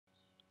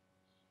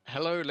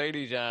Hello,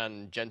 ladies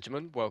and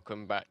gentlemen.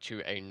 Welcome back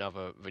to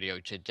another video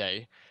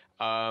today.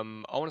 I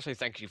want to say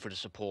thank you for the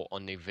support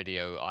on the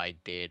video I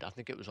did. I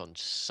think it was on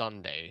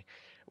Sunday,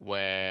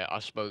 where I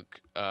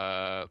spoke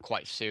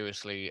quite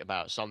seriously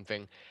about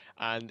something,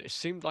 and it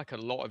seemed like a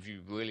lot of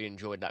you really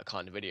enjoyed that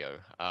kind of video.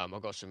 I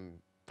got some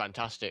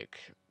fantastic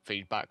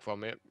feedback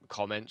from it,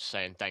 comments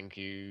saying thank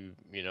you.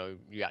 You know,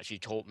 you actually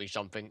taught me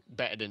something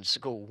better than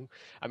school.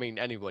 I mean,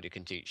 anybody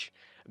can teach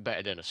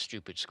better than a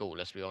stupid school,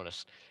 let's be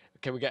honest.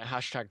 Can we get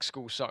hashtag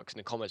school sucks in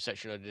the comment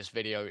section of this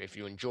video? If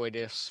you enjoy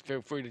this,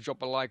 feel free to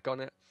drop a like on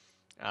it.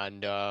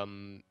 And I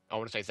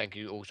want to say thank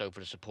you also for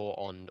the support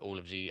on all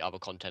of the other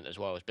content as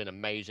well. It's been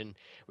amazing.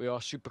 We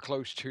are super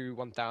close to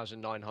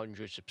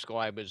 1,900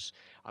 subscribers.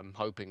 I'm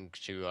hoping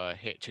to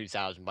hit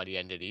 2,000 by the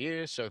end of the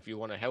year. So if you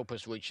want to help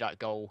us reach that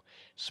goal,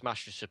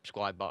 smash the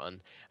subscribe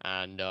button.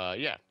 And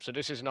yeah, so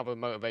this is another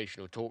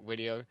motivational talk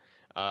video.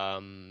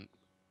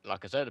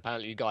 Like I said,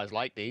 apparently you guys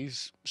like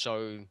these.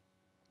 So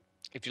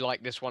if you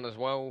like this one as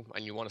well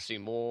and you want to see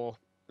more,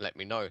 let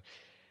me know.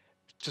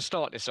 To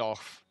start this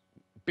off,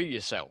 be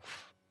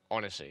yourself,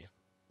 honestly.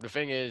 The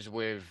thing is,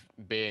 with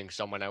being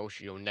someone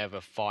else, you'll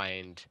never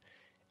find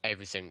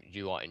everything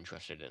you are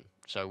interested in.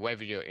 So,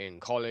 whether you're in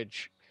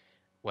college,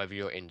 whether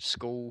you're in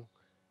school,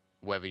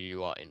 whether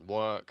you are in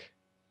work,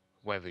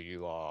 whether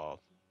you are,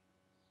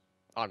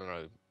 I don't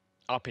know,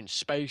 up in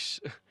space,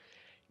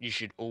 you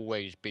should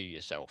always be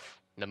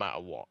yourself, no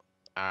matter what.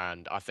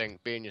 And I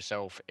think being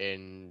yourself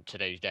in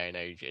today's day and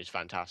age is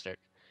fantastic.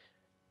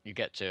 You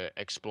get to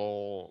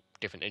explore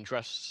different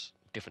interests,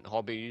 different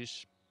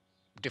hobbies,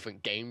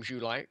 different games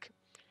you like.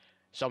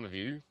 Some of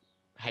you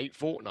hate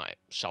Fortnite.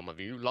 Some of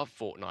you love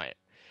Fortnite.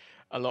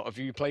 A lot of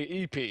you play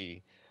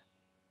EP.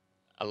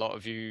 A lot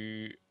of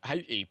you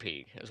hate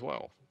EP as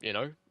well, you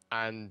know?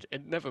 And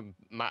it never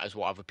matters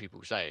what other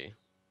people say.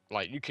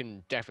 Like you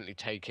can definitely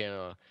take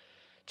a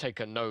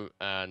note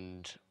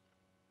and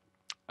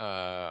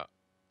uh,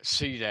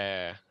 see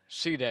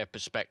their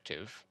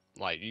perspective.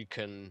 Like you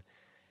can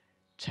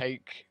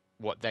take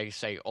what they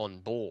say on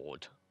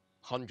board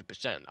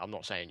 100%. I'm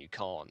not saying you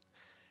can't.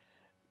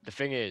 The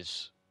thing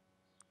is,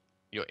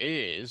 your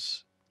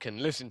ears can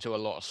listen to a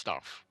lot of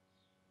stuff,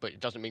 but it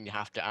doesn't mean you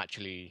have to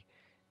actually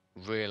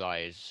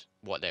realize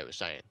what they were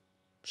saying.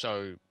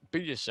 So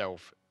be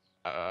yourself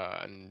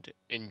and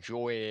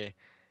enjoy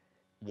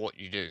what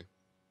you do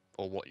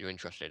or what you're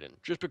interested in.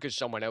 Just because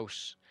someone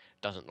else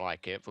doesn't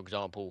like it, for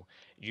example,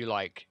 you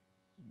like,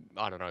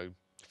 I don't know,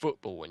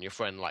 football and your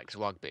friend likes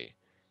rugby.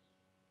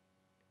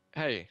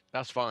 Hey,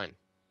 that's fine.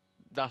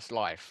 That's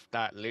life.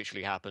 That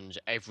literally happens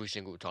every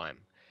single time.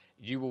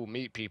 You will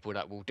meet people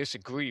that will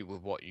disagree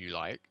with what you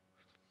like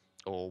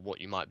or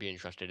what you might be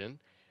interested in,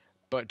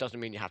 but it doesn't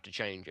mean you have to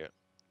change it.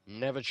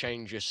 Never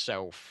change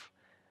yourself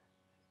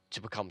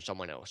to become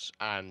someone else.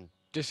 And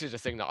this is a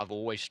thing that I've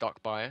always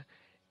stuck by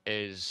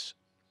is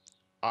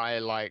I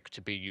like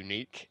to be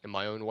unique in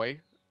my own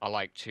way. I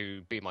like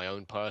to be my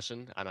own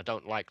person, and I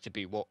don't like to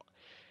be what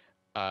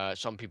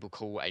some people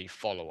call a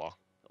follower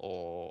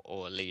or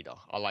a leader.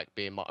 I like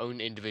being my own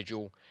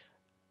individual.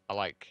 I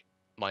like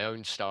my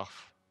own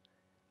stuff,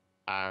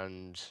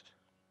 and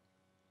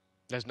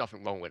there's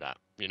nothing wrong with that,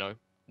 you know?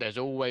 There's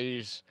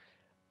always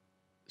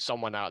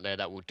someone out there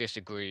that will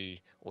disagree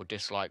or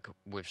dislike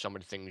with some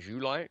of the things you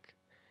like,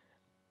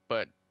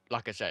 but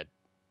like I said,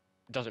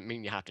 doesn't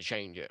mean you have to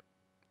change it.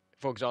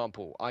 For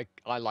example, I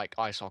like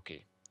ice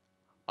hockey.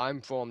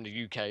 I'm from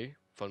the UK,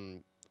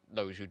 from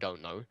those who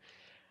don't know,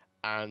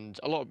 and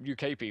a lot of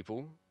UK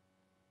people,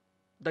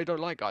 they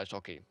don't like ice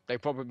hockey. They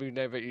probably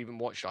never even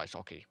watched ice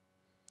hockey.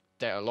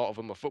 There, a lot of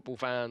them are football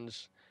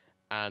fans,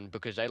 and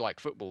because they like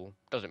football,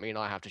 doesn't mean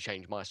I have to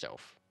change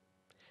myself.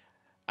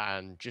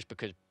 And just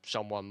because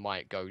someone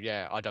might go,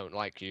 yeah, I don't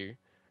like you,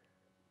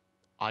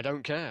 I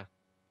don't care.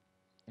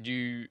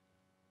 You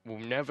will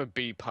never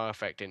be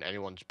perfect in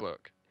anyone's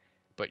book,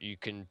 but you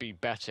can be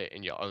better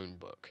in your own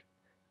book.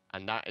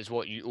 And that is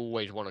what you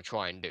always want to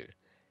try and do.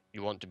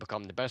 You want to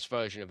become the best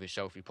version of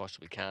yourself you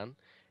possibly can.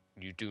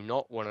 You do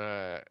not want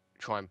to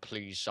try and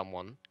please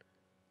someone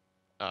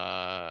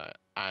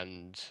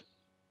and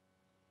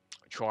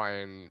try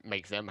and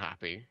make them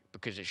happy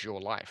because it's your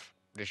life.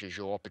 This is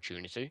your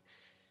opportunity,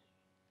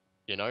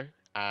 you know?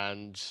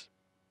 And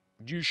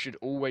you should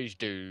always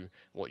do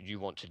what you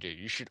want to do.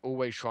 You should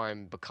always try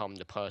and become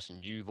the person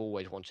you've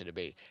always wanted to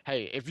be.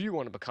 Hey, if you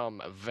want to become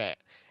a vet,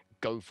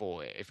 go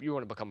for it. If you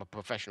want to become a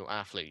professional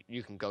athlete,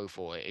 you can go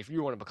for it. If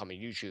you want to become a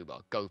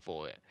YouTuber, go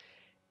for it.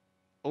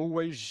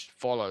 Always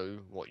follow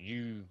what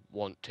you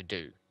want to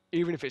do,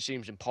 even if it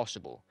seems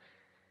impossible.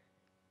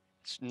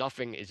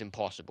 Nothing is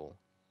impossible.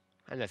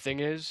 And the thing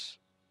is,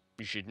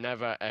 you should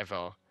never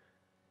ever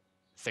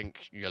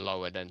think you're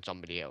lower than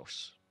somebody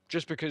else.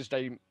 Just because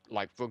they,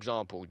 like, for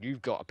example,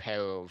 you've got a pair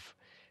of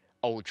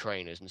old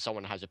trainers and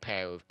someone has a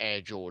pair of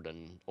Air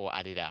Jordan or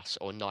Adidas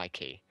or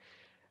Nike,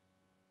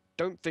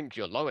 don't think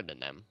you're lower than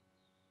them.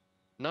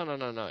 No, no,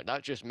 no, no.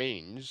 That just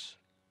means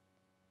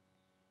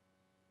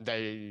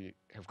they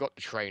have got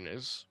the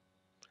trainers,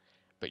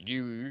 but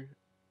you,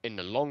 in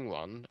the long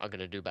run, are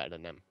going to do better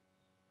than them.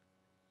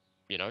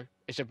 You know,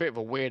 it's a bit of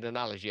a weird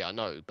analogy, I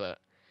know, but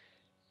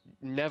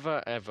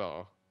never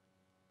ever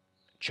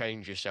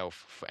change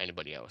yourself for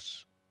anybody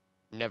else.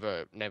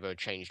 Never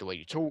change the way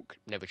you talk,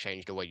 never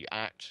change the way you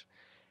act,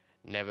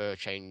 never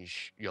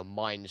change your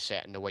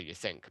mindset and the way you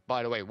think.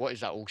 By the way, what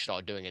is that all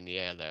star doing in the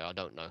air there? I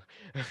don't know.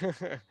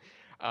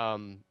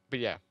 But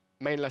yeah,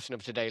 main lesson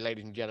of today,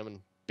 ladies and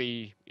gentlemen,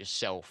 be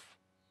yourself.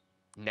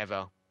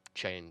 Never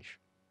change.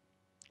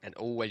 And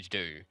always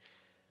do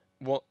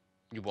what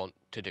you want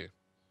to do.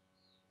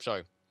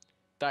 So,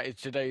 that is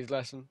today's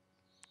lesson,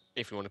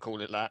 if you want to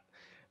call it that.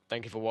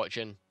 Thank you for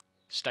watching.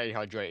 Stay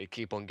hydrated,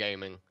 keep on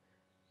gaming,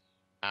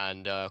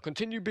 and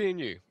continue being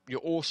you. You're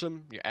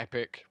awesome, you're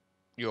epic,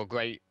 you're a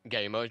great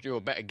gamer, you're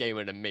a better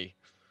gamer than me.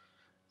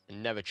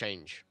 And never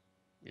change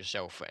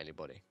yourself for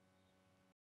anybody.